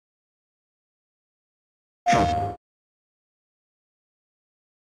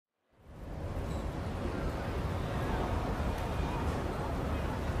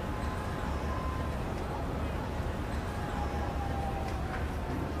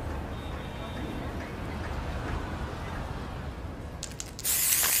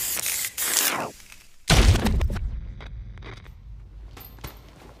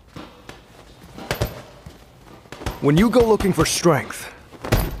When you go looking for strength,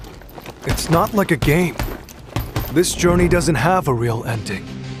 it's not like a game. This journey doesn't have a real ending.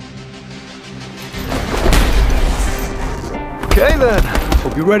 Okay then,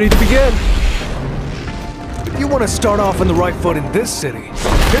 hope you're ready to begin. If you want to start off on the right foot in this city,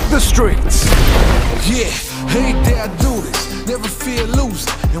 hit the streets. Yeah, every day I do this, never fear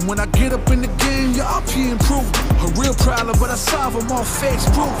losing. And when I get up in the game, y'all be improving. A real problem, but I solve them all facts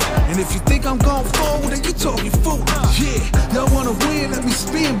proof. And if you think I'm going forward, then you talking fool. Yeah, y'all wanna win, let me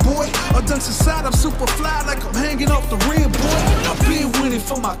spin, boy. All dunks aside, I'm super fly like I'm hanging off the rim, boy. I've been winning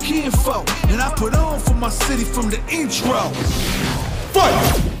for my kinfolk, and I put on for my city from the intro.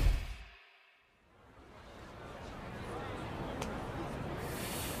 Fight!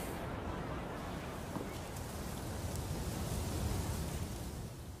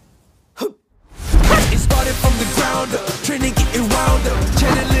 From the ground up, training getting wound up,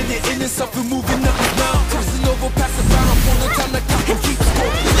 channeling the inner self and moving up and down, crossing over, passing around, for the time the clock and keep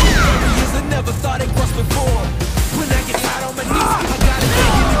score. 30 years I never thought it crossed before. When I get tired on my knees, I gotta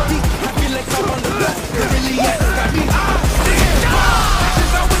dig in it deep. I feel like I'm on the left, but really yeah, it's got me.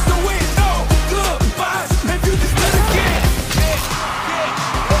 Since I was the win, no good vibes, and you just did it again.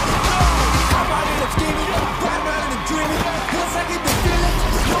 I'm out in the scheming, riding around in the dreaming. Once I get the feeling,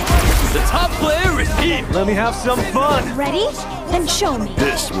 the top player is here. Let me have some fun. Ready? Then show me.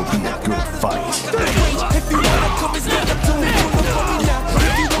 This will be a good fight. If you wanna come and stand up to me, wanna call me now.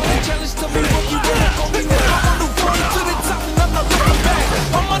 If you wanna challenge, tell me what you wanna call me now. I'm on the road to the top and I'm not looking back.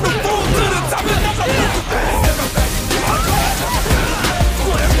 I'm on the road to the top and I'm not looking back.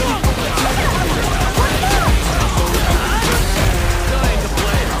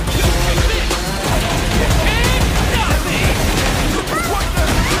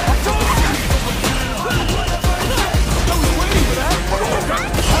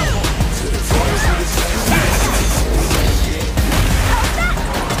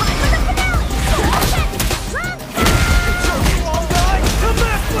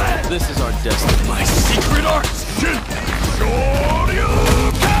 This is our destiny. My secret art!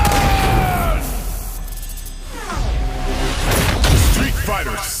 Street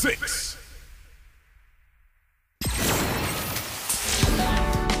Fighter 6.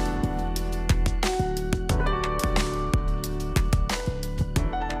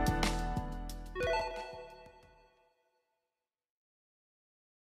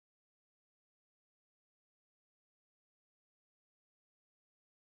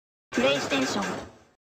 PlayStation